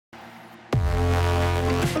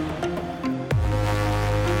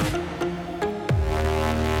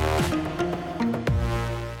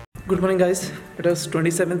Good morning guys, it is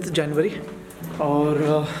 27 जनवरी और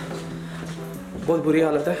बहुत बुरी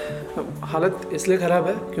हालत है। हालत इसलिए ख़राब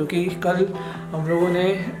है क्योंकि कल हम लोगों ने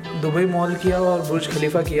दुबई मॉल किया और बुर्ज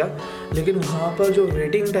खलीफा किया, लेकिन वहाँ पर जो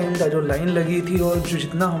वेटिंग टाइम था, जो लाइन लगी थी और जो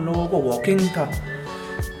जितना हम लोगों को वॉकिंग था,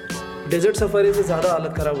 डेजर्ट सफारी से ज़्यादा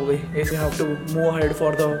हालत ख़राब हो गई। We have to move ahead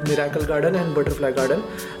for the miracle garden and butterfly garden,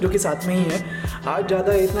 जो कि साथ में ही है। आज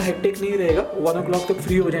ज़्यादा इतना हेक्टिक नहीं रहेगा, 1 o'clock तक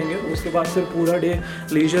फ्री हो जाएंगे, उसके बाद फिर पूरा डे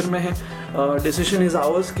लीजर में है। डिसीजन इज़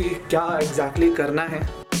आवर्स कि क्या एग्जैक्टली करना है।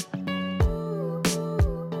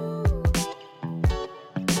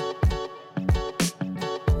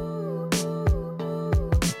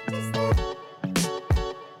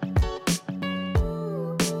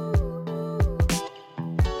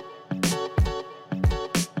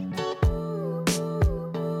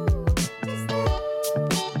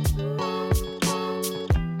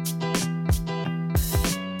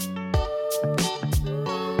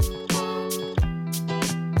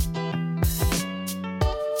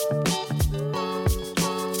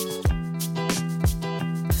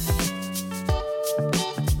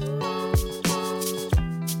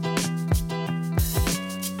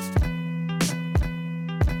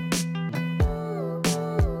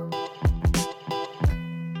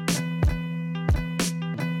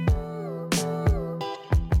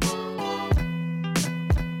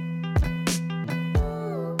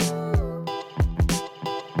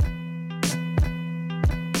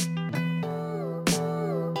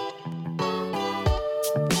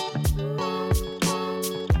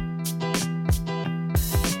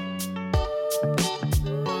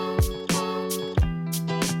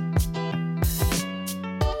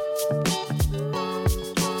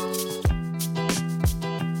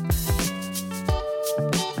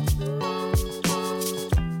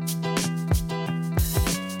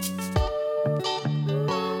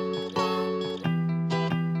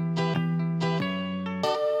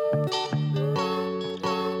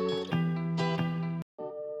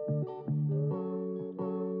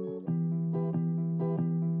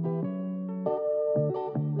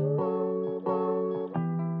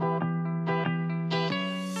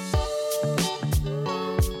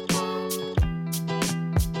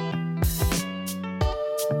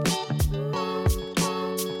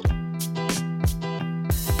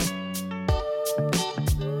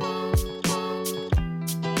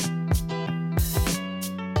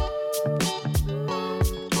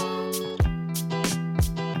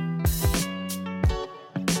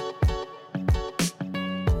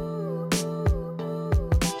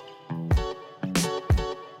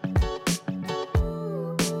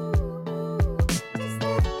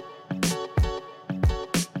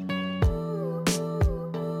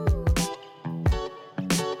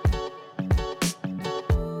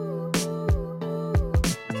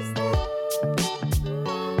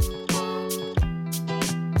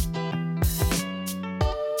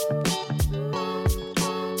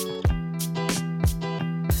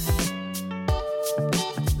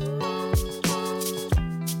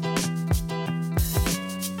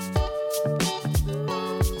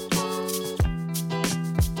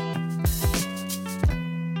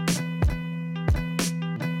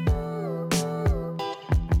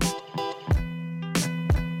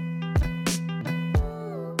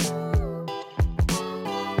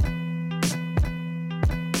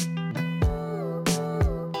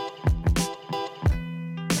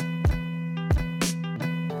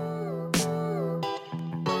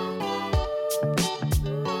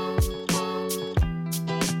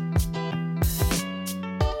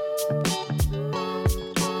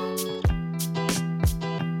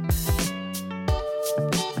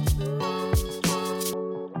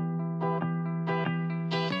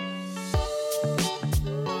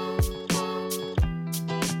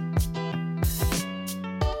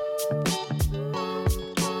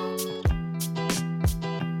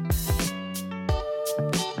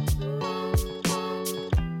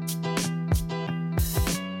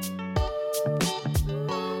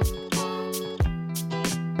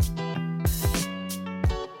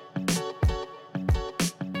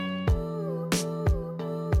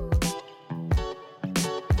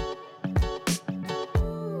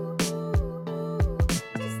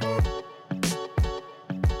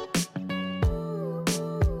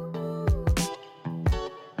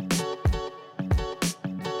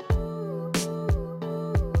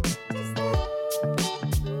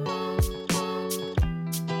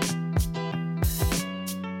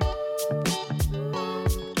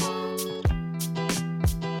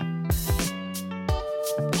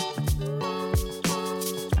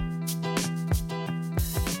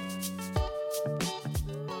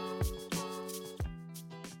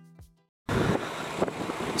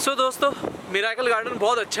 सो दोस्तों, मिरेकल गार्डन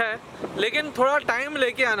बहुत अच्छा है, लेकिन थोड़ा टाइम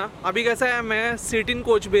लेके आना। अभी कैसा है, मैं सीटिंग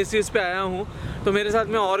कोच बेसिस पे आया हूँ, तो मेरे साथ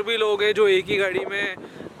में और भी लोग हैं जो एक ही गाड़ी में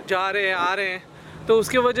जा रहे हैं आ रहे हैं, तो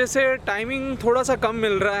उसके वजह से टाइमिंग थोड़ा सा कम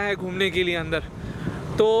मिल रहा है घूमने के लिए अंदर।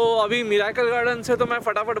 तो अभी मिरेकल गार्डन से तो मैं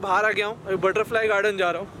फटाफट बाहर आ गया हूँ, अभी बटरफ्लाई गार्डन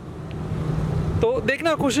जा रहा हूँ। तो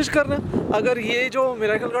देखना, कोशिश करना, अगर ये जो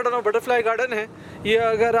मिरेकल गार्डन और बटरफ्लाई गार्डन है, ये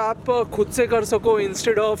अगर आप खुद से कर सको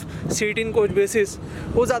instead of seat in coach basis,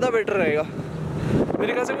 वो ज़्यादा बेटर रहेगा।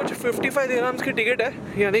 मेरे ख्याल से कुछ 55 दिरहम्स की टिकट है,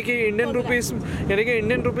 यानी कि इंडियन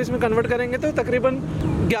रुपीज़ में कन्वर्ट करेंगे तो तकरीबन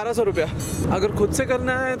 1100 रुपया। अगर खुद से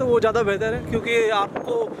करना है तो वो ज़्यादा बेहतर है, क्योंकि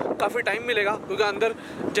आपको काफ़ी टाइम मिलेगा, क्योंकि अंदर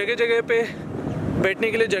जगह जगह पे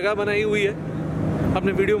बैठने के लिए जगह बनाई हुई है,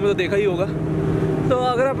 आपने वीडियो में तो देखा ही होगा। तो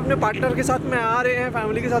अगर आप अपने पार्टनर के साथ में आ रहे हैं,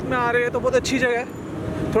 फैमिली के साथ में आ रहे हैं, तो बहुत अच्छी जगह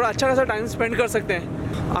है, थोड़ा अच्छा खासा टाइम स्पेंड कर सकते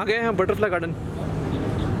हैं। आ गए हैं बटरफ्लाई गार्डन।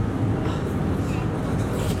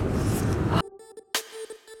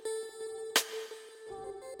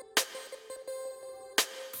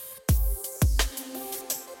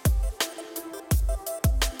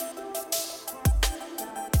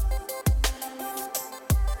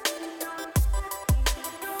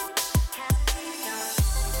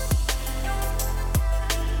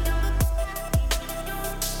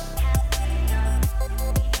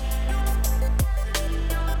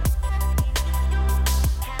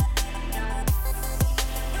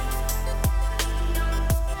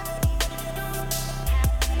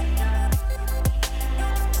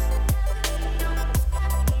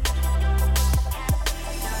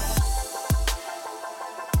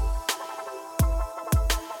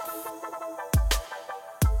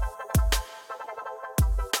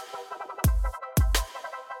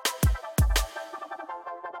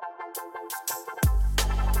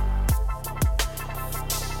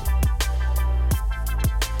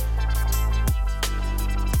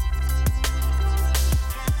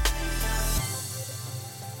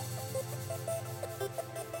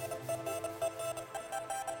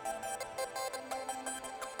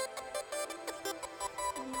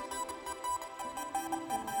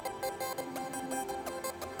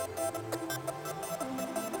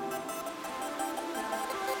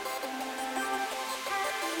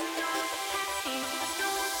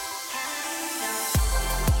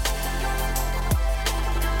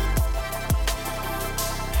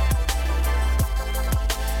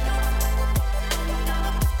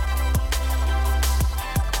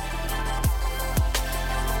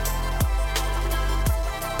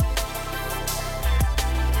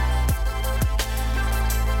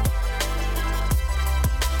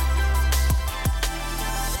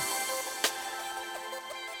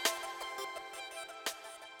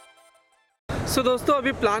 सो दोस्तों,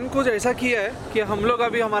 अभी प्लान कुछ ऐसा किया है कि हम लोग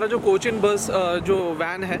अभी हमारा जो कोचिंग बस जो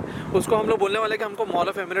वैन है, उसको हम लोग बोलने वाले कि हमको मॉल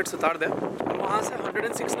ऑफ एमिरेट्स उतार दें। वहाँ से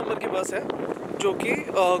 106 नंबर की बस है जो कि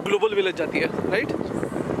ग्लोबल विलेज जाती है, right.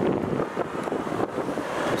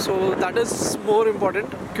 So that is more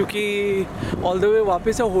important, क्योंकि ऑल द वे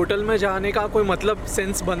वापस से होटल में जाने का कोई मतलब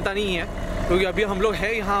सेंस बनता नहीं है, क्योंकि अभी हम लोग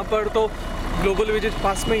हैं यहाँ पर तो ग्लोबल विलेज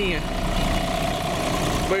पास में ही है,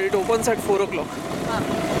 but it opens eight 4 o'clock।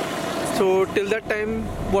 So till that time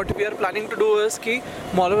what we are planning to do is कि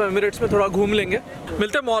मॉल ऑफ एमिरेट्स में थोड़ा घूम लेंगे।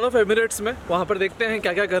 मिलते हैं मॉल ऑफ एमिरेट्स में, वहाँ पर देखते हैं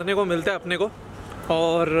क्या क्या करने को मिलता है अपने को,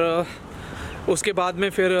 और उसके बाद में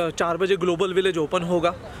फिर 4 बजे ग्लोबल विलेज ओपन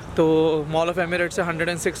होगा। तो मॉल ऑफ एमिरेट्स से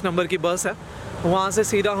 106 नंबर की बस है, वहाँ से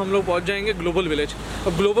सीधा हम लोग पहुँच जाएंगे ग्लोबल विलेज।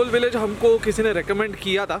 अब ग्लोबल विलेज हमको किसी ने रेकमेंड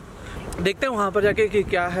किया था, देखते हैं वहाँ पर जाके कि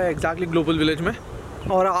क्या है एग्जैक्टली ग्लोबल विलेज में।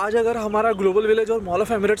 और आज अगर हमारा ग्लोबल विलेज और मॉल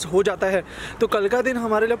ऑफ एमिरेट्स हो जाता है तो कल का दिन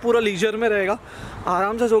हमारे लिए पूरा लीजर में रहेगा,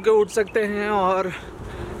 आराम से सो के उठ सकते हैं और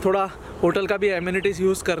थोड़ा होटल का भी एमिनिटीज़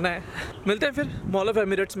यूज़ करना है। मिलते हैं फिर मॉल ऑफ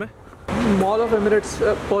एमिरेट्स में। मॉल ऑफ एमिरेट्स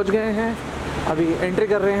पहुंच गए हैं, अभी एंट्री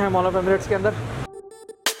कर रहे हैं मॉल ऑफ एमिरेट्स के अंदर।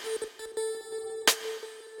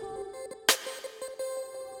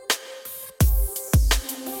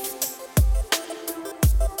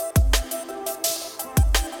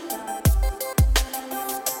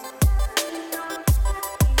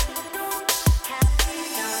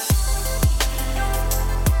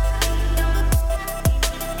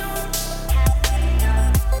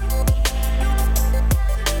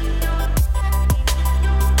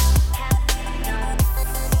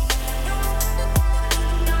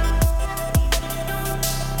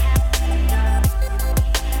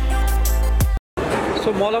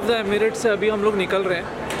 सो मॉल ऑफ द एमिरेट्स से अभी हम लोग निकल रहे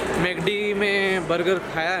हैं। मैकडी में बर्गर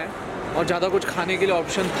खाया है और ज़्यादा कुछ खाने के लिए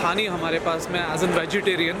ऑप्शन था नहीं हमारे पास में एज एन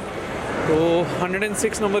वेजिटेरियन। तो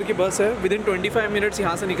 106 नंबर की बस है, विदिन 25 मिनट्स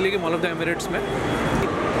यहाँ से निकलेगी मॉल ऑफ द एमिरेट्स में।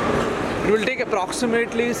 इट विल टेक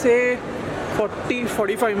अप्रॉक्सीमेटली से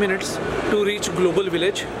 40-45 minutes to reach global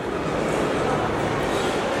village.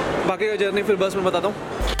 बाकी का जर्नी फिर बस में बताता हूँ।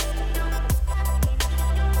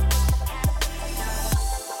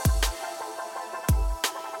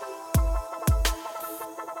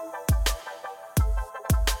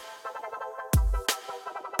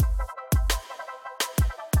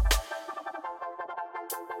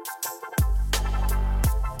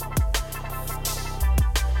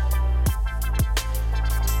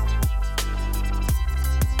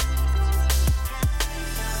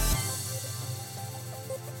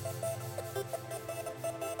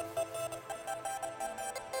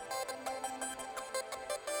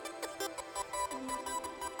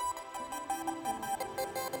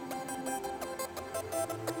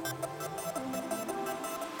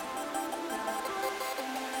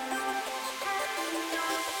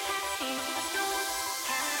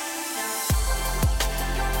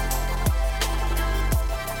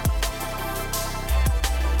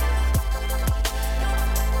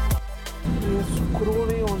 स्क्रू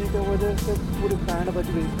नहीं होने की वजह से पूरी बैंड बच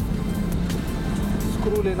गई।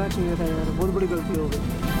 स्क्रू लेना चाहिए था यार, बहुत बड़ी गलती हो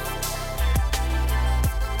गई।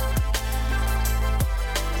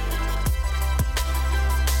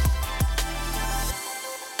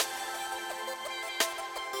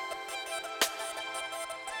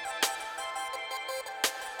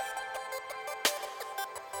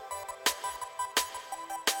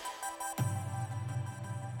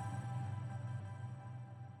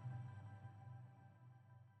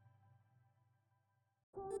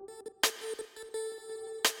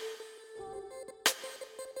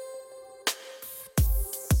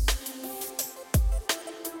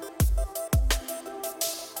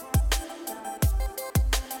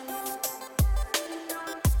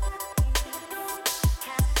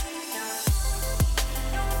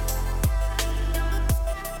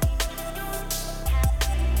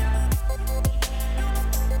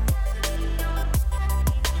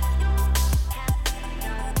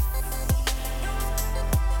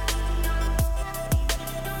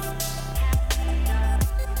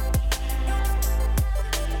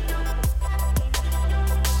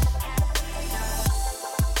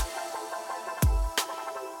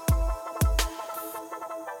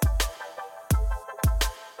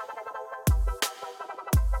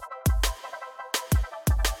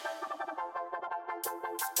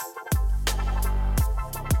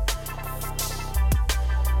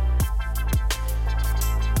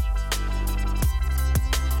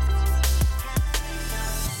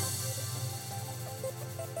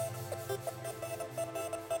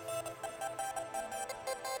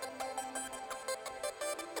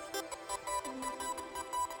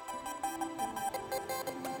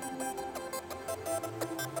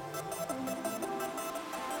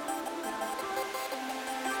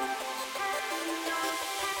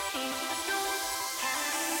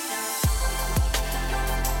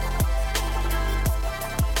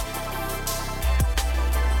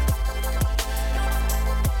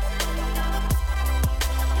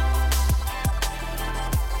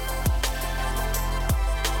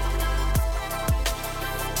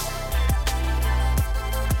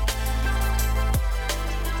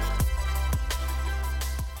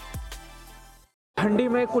 ठंडी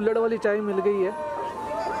में कुल्हड़ वाली चाय मिल गई है।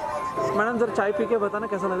 मैडम जरा चाय पी के बताना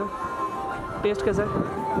कैसा लगा, टेस्ट कैसा है?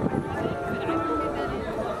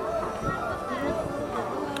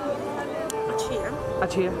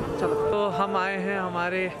 अच्छी है। चलो, तो हम आए हैं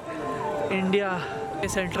हमारे इंडिया के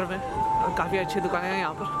सेंटर में और काफ़ी अच्छी दुकानें हैं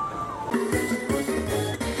यहाँ पर।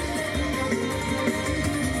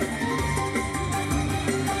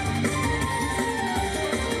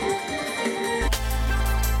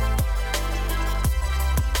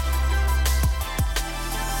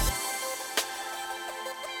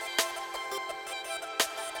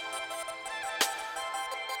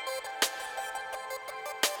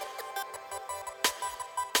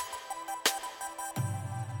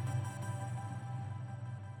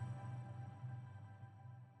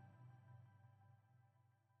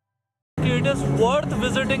 It is worth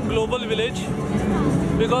visiting global village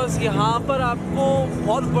because यहाँ पर आपको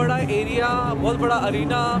बहुत बड़ा एरिया, बहुत बड़ा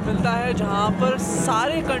अरीना मिलता है जहाँ पर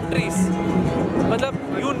सारे कंट्रीज,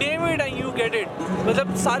 मतलब you name it and you get it,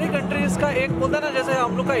 मतलब सारे कंट्रीज़ का एक बोलता है ना, जैसे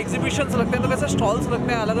हम लोग का एग्जीबिशंस लगते हैं तो कैसे स्टॉल्स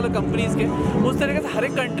लगते हैं अलग अलग कंपनीज़ के, उस तरीके से हर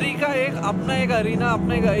एक कंट्री का एक अपना एक अरीना,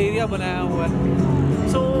 अपना एक एरिया बनाया हुआ है।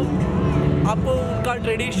 सो आपको उनका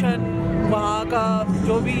ट्रेडिशन, वहाँ का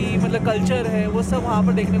जो भी मतलब कल्चर है वो सब वहाँ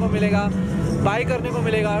पर देखने को मिलेगा। बाय करने को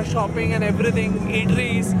मिलेगा, shopping and everything,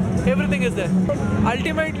 eateries, everything is there.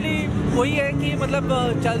 Ultimately वही है कि मतलब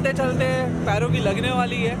चलते चलते पैरों की लगने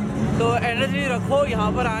वाली है, तो एनर्जी रखो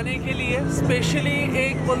यहाँ पर आने के लिए। स्पेशली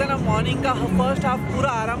एक बोलते हैं ना, मॉर्निंग का फर्स्ट हाफ पूरा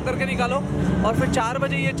आराम करके निकालो, और फिर 4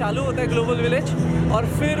 बजे ये चालू होता है ग्लोबल विलेज, और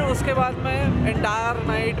फिर उसके बाद में एंटायर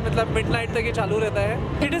नाइट मतलब मिडनाइट तक ये चालू रहता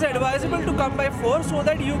है। It is advisable to come by 4 so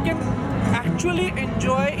that you can actually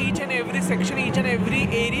enjoy each and every section, each and every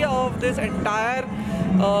area of this entire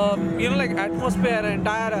like atmosphere,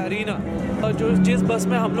 entire arena। जो जिस बस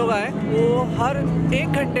में हम लोग आए वो हर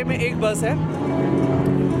 1 घंटे में एक बस है,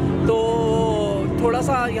 तो थोड़ा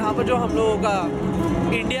सा यहाँ पर जो हम लोगों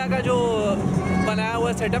का इंडिया का जो बनाया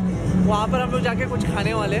हुआ सेटअप, वहाँ पर हम लोग जाके कुछ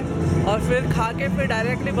खाने वाले हैं, और फिर खा के फिर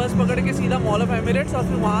डायरेक्टली बस पकड़ के सीधा मॉल ऑफ एमिरेट्स, और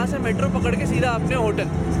फिर वहाँ से मेट्रो पकड़ के सीधा अपने होटल।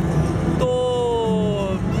 तो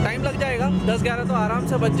टाइम लग जाएगा, 10-11 तो आराम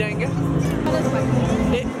से बच जाएंगे।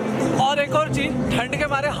 और एक और चीज़, ठंड के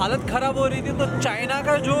मारे हालत ख़राब हो रही थी, तो चाइना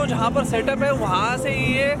का जो जहाँ पर सेटअप है वहाँ से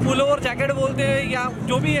ये फुल ओवर जैकेट बोलते हैं या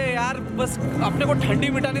जो भी है यार, बस अपने को ठंडी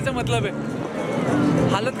मिटाने से मतलब है।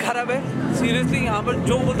 हालत ख़राब है सीरियसली यहाँ पर,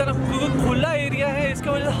 जो बोलते हैं ना, क्योंकि खुला एरिया है, इसके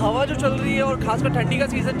वजह से हवा जो चल रही है, और ख़ासकर ठंडी का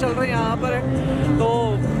सीज़न चल रहा है यहाँ पर है, तो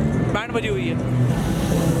बैंड बजी हुई है,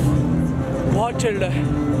 बहुत चिल्ड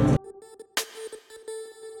है।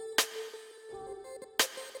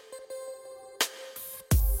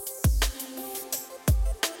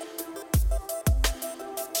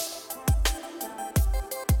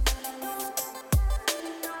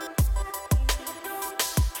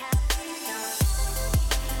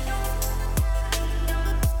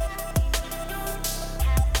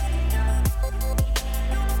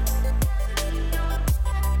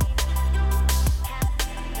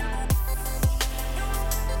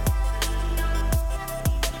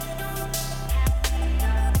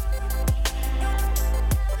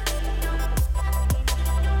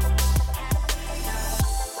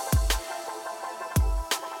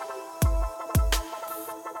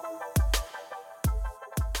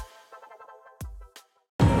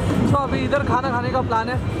 तो अभी इधर खाना खाने का प्लान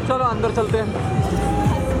है, चलो अंदर चलते हैं।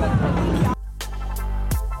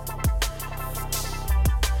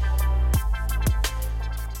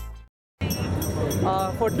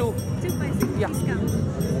 For 2 yeah.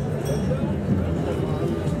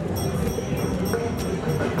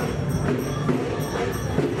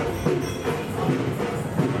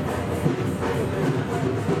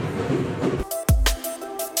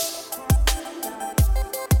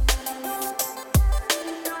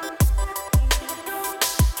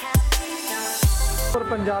 और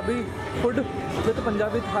पंजाबी फूड विद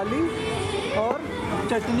पंजाबी थाली और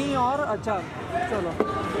चटनी और अचार। चलो,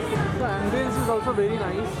 तो ambience is also very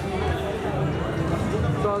nice.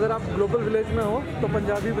 तो अगर आप ग्लोबल विलेज में हो तो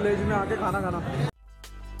पंजाबी विलेज में आके खाना खाना।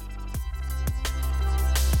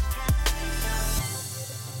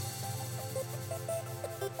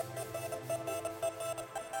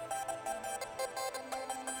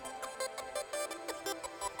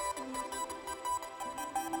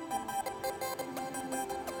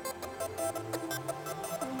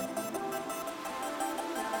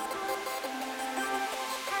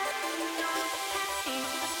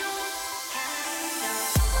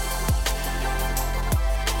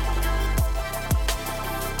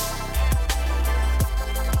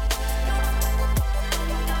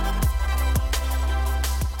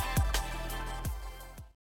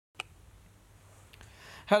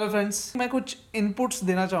 हेलो फ्रेंड्स, मैं कुछ इनपुट्स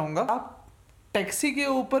देना चाहूँगा। आप टैक्सी के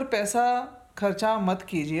ऊपर पैसा खर्चा मत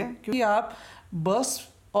कीजिए, क्योंकि आप बस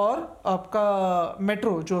और आपका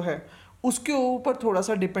मेट्रो जो है उसके ऊपर थोड़ा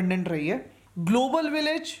सा डिपेंडेंट रहिए। ग्लोबल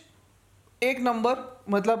विलेज एक नंबर,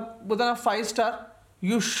 मतलब बताना 5 स्टार,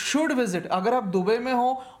 यू शुड विजिट। अगर आप दुबई में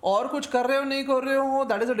हो और कुछ कर रहे हो नहीं कर रहे हो,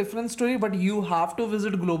 that is a different story, but you have to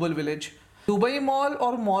visit global village. Dubai mall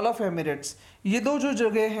और मॉल ऑफ एमिरेट्स, ये दो जो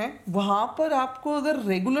जगह हैं, वहाँ पर आपको अगर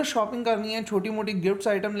रेगुलर शॉपिंग करनी है, छोटी मोटी गिफ्ट्स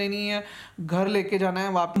आइटम लेनी है, घर लेके जाना है,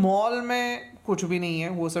 वहाँ मॉल में कुछ भी नहीं है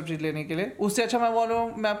वो सब चीज़ लेने के लिए। उससे अच्छा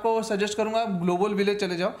मैं आपको सजेस्ट करूँगा ग्लोबल विलेज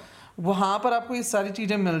चले जाओ, वहाँ पर आपको ये सारी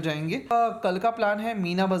चीज़ें मिल जाएंगी। कल का प्लान है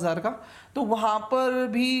मीना बाज़ार का, तो वहाँ पर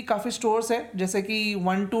भी काफ़ी स्टोर्स है, जैसे कि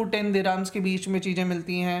 1 to 10 दिरहम्स के बीच में चीज़ें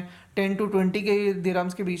मिलती हैं, 10 to 20 के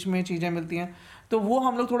दिरहम्स के बीच में चीज़ें मिलती हैं, तो वो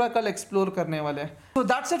हम लोग थोड़ा कल एक्सप्लोर करने वाले हैं। तो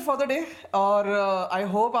that's it for the day, और आई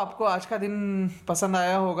होप आपको आज का दिन पसंद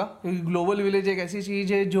आया होगा, क्योंकि ग्लोबल विलेज एक ऐसी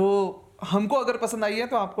चीज़ है जो हमको अगर पसंद आई है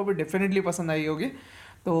तो आपको भी डेफिनेटली पसंद आई होगी।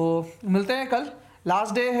 तो मिलते हैं कल,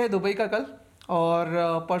 लास्ट डे है दुबई का कल,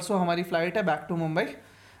 और परसों हमारी फ़्लाइट है back to Mumbai.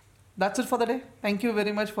 That's it for the day, thank you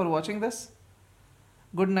very much for watching this,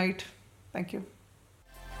 good night, thank you.